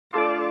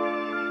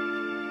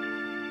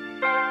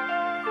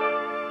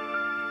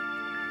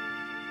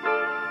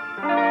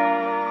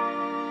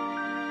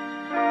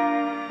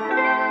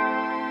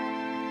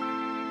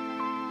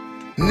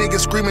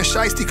Niggas screaming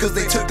shiesty cause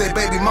they took their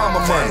baby mama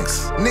money.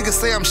 Niggas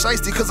say I'm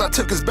shiesty cause I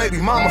took his baby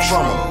mama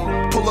from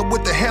him. Pull up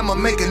with the hammer,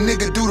 make a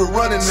nigga do the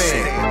running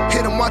man.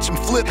 Hit him, watch him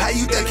flip, how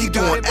you think he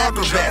doing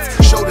acrobats?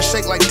 Shoulder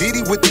shake like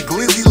Diddy with the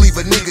glizzy, leave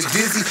a nigga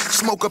dizzy.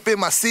 Smoke up in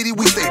my city,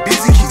 we stay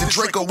busy, keep the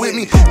Draco with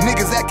me.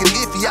 Niggas acting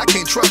iffy, I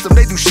can't trust them,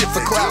 they do shit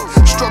for clout.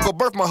 Struggle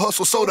birth my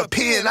hustle, so the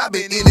pen, I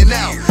been in and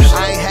out.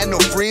 I ain't had no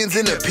friends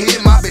in the pen,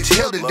 my bitch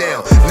held it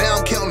down.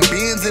 Now I'm counting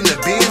bins in the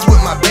bins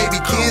with my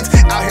baby kids.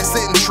 Out here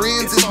setting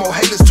trends, it's more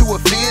haters to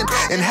offend.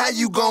 And how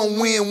you gon'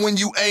 win when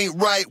you ain't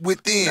right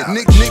within?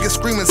 Niggas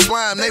screaming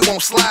slime, they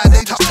won't slide,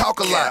 they talk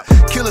a lot.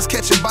 Killers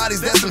catching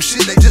bodies, that's some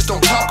shit they just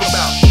don't talk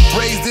about.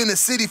 Raised in a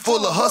city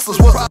full of hustlers,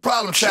 what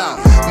problem child?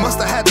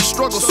 Musta had to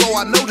struggle, so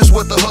I know just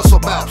what the hustle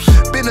about.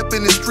 Been up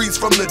in the streets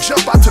from the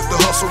jump, I took the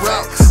hustle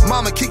route.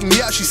 Mama kicked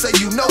me out, she say,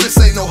 you know this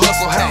ain't no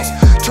hustle house.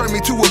 Turned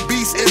me to a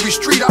beast, every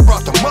street I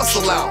brought the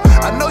muscle out.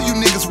 I know you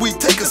niggas weak,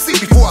 take a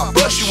seat before I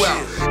bust you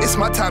out. It's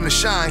my time to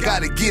shine,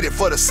 gotta get it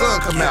for the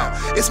sun come out.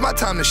 It's my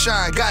time to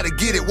shine, gotta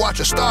get it, watch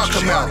a star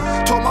come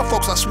out. Told my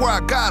folks I swear I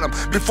got them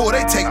before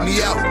they take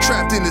me out.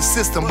 Trapped in the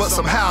system, but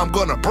somehow I'm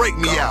gonna break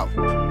me out.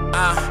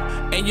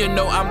 And you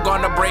know I'm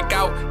gonna break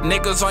out.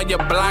 Niggas on your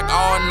block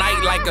all night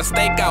like a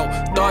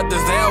stakeout. Thought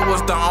Dazelle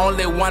was the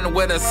only one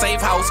with a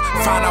safe house.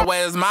 Found out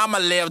where his mama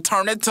lived,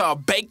 turned it to a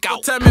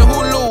bakeout. Tell me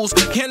who lose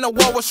in the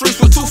war with streets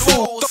with two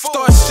fools.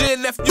 Start shit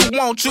if you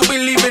want, you be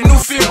leaving new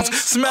films.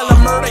 Smell of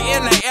murder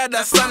in the air,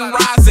 the sun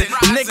rising.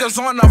 Niggas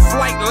on a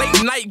flight,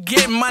 late night,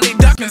 get money,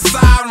 ducking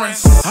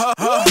sirens.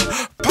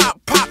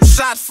 Pop,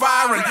 shots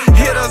firing.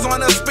 Hitters on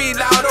the speed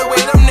out, the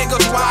way them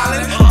niggas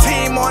wildin'.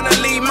 Team on the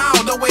lead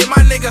mouth, the way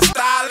my niggas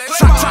stylin'.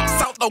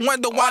 Shots out the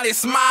window while they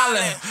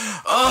smiling.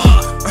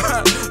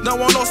 Don't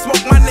want no smoke,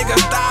 my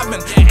niggas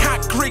diving.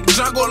 Concrete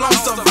jungle, I'm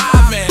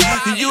surviving.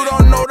 You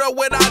don't know the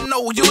what I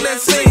know, you done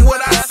seen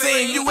what I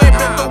seen. You ain't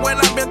been through what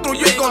I've been through,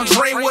 you ain't gon'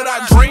 dream what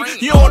I dream.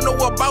 You don't know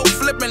about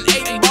flipping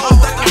 8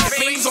 balls, ducking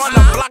fiends on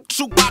the block,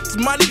 shoebox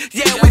money.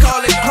 Yeah, we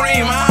call it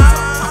cream,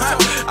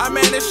 I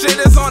mean, this shit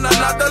is on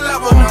another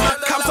level.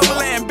 Cop some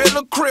land, build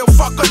a crib,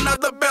 fuck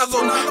another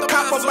bezel.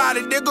 Cop a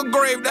body, dig a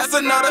grave, that's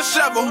another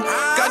shovel.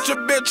 Got your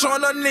bitch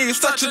on her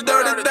knees, such a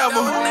dirty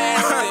devil.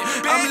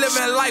 I'm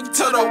living life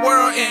to the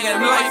world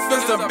end. Life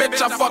is a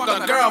bitch, I fuck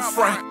a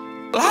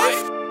girlfriend.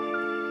 Life?